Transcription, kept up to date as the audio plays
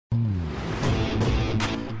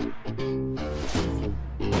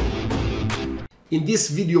In this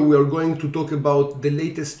video, we are going to talk about the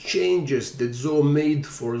latest changes that Zoho made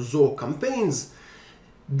for Zoho campaigns.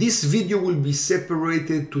 This video will be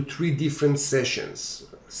separated to 3 different sessions.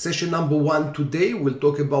 Session number 1 today will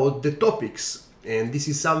talk about the topics. And this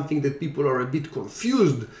is something that people are a bit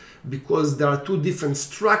confused because there are 2 different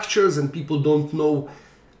structures and people don't know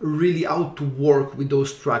really how to work with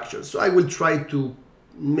those structures. So I will try to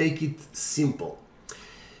make it simple.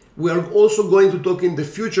 We are also going to talk in the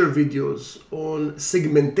future videos on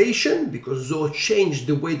segmentation because Zoho changed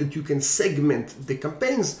the way that you can segment the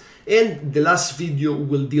campaigns. And the last video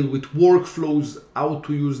will deal with workflows, how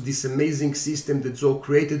to use this amazing system that Zoho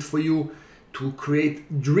created for you to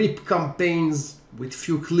create drip campaigns with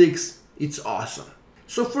few clicks. It's awesome.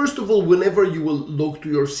 So first of all, whenever you will log to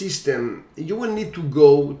your system, you will need to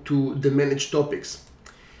go to the Manage Topics.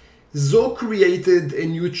 Zoho created a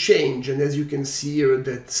new change, and as you can see here,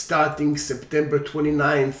 that starting September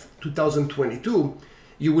 29th, 2022,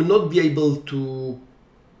 you will not be able to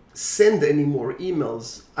send any more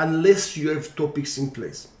emails unless you have topics in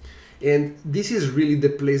place. And this is really the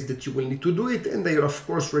place that you will need to do it, and I of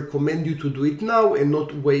course recommend you to do it now and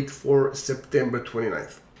not wait for September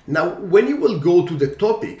 29th. Now, when you will go to the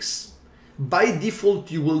topics, by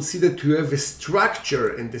default you will see that you have a structure,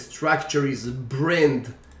 and the structure is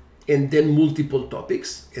brand and then multiple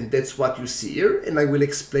topics, and that's what you see here, and I will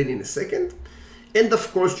explain in a second. And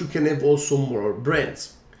of course you can have also more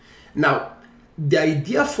brands. Now, the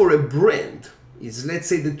idea for a brand is, let's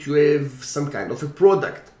say that you have some kind of a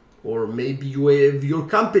product, or maybe you have your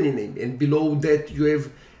company name, and below that you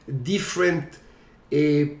have different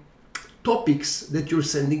topics that you're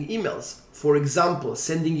sending emails. For example,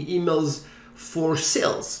 sending emails for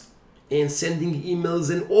sales, and sending emails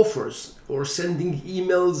and offers, or sending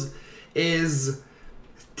emails as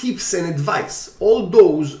tips and advice. All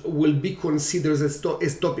those will be considered as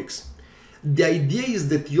topics. The idea is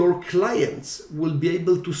that your clients will be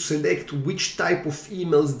able to select which type of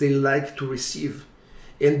emails they like to receive.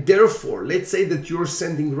 And therefore, let's say that you're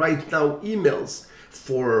sending right now emails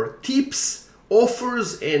for tips,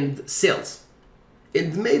 offers, and sales.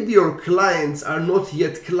 And maybe your clients are not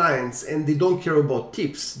yet clients and they don't care about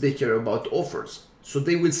tips, they care about offers. So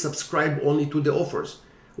they will subscribe only to the offers.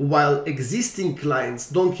 While existing clients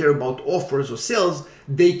don't care about offers or sales,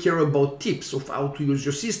 they care about tips of how to use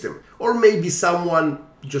your system. Or maybe someone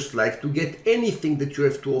just like to get anything that you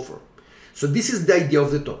have to offer. So this is the idea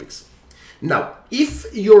of the topics. Now, if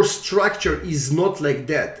your structure is not like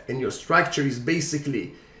that, and your structure is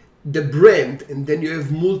basically the brand, and then you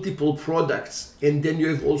have multiple products, and then you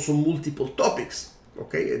have also multiple topics,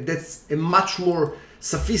 okay? That's a much more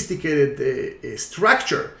sophisticated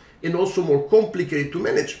structure and also more complicated to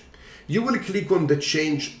manage. You will click on the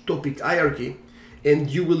change topic hierarchy and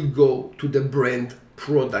you will go to the brand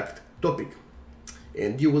product topic,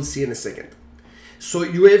 and you will see in a second. So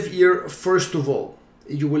you have here, first of all,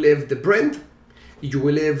 you will have the brand, you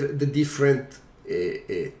will have the different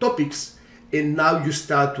topics, and now you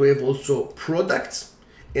start to have also products,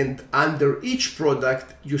 and under each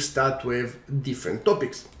product you start to have different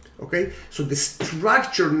topics. Okay, so the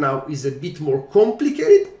structure now is a bit more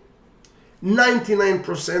complicated.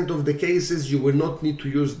 99% of the cases you will not need to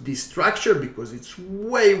use this structure because it's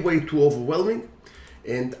way too overwhelming,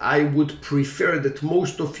 and I would prefer that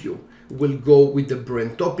most of you will go with the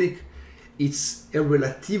brand topic. It's a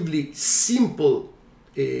relatively simple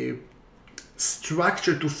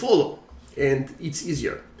structure to follow, and it's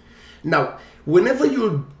easier. Now, whenever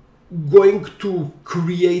you're going to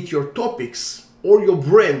create your topics or your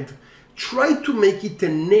brand, try to make it a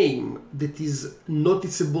name that is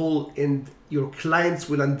noticeable and your clients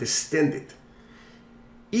will understand it.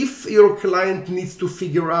 If your client needs to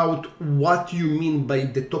figure out what you mean by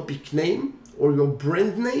the topic name or your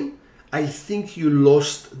brand name, I think you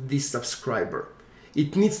lost this subscriber.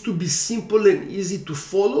 It needs to be simple and easy to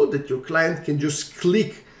follow, that your client can just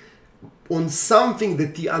click on something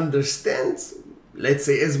that he understands. Let's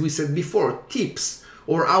say, as we said before, tips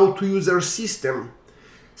or how to use our system,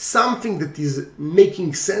 something that is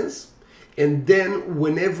making sense, and then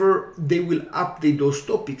whenever they will update those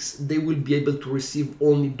topics, they will be able to receive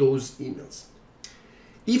only those emails.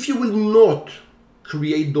 If you will not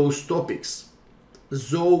create those topics,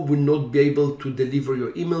 Zoho will not be able to deliver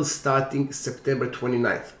your emails starting September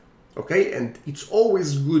 29th. Okay, and it's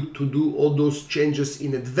always good to do all those changes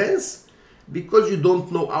in advance because you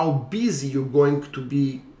don't know how busy you're going to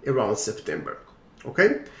be around September.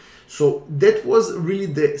 Okay, so that was really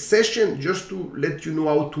the session, just to let you know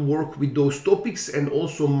how to work with those topics and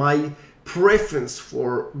also my preference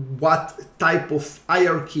for what type of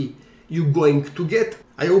hierarchy you're going to get.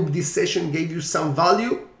 I hope this session gave you some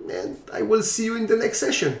value. and I will see you in the next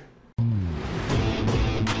session.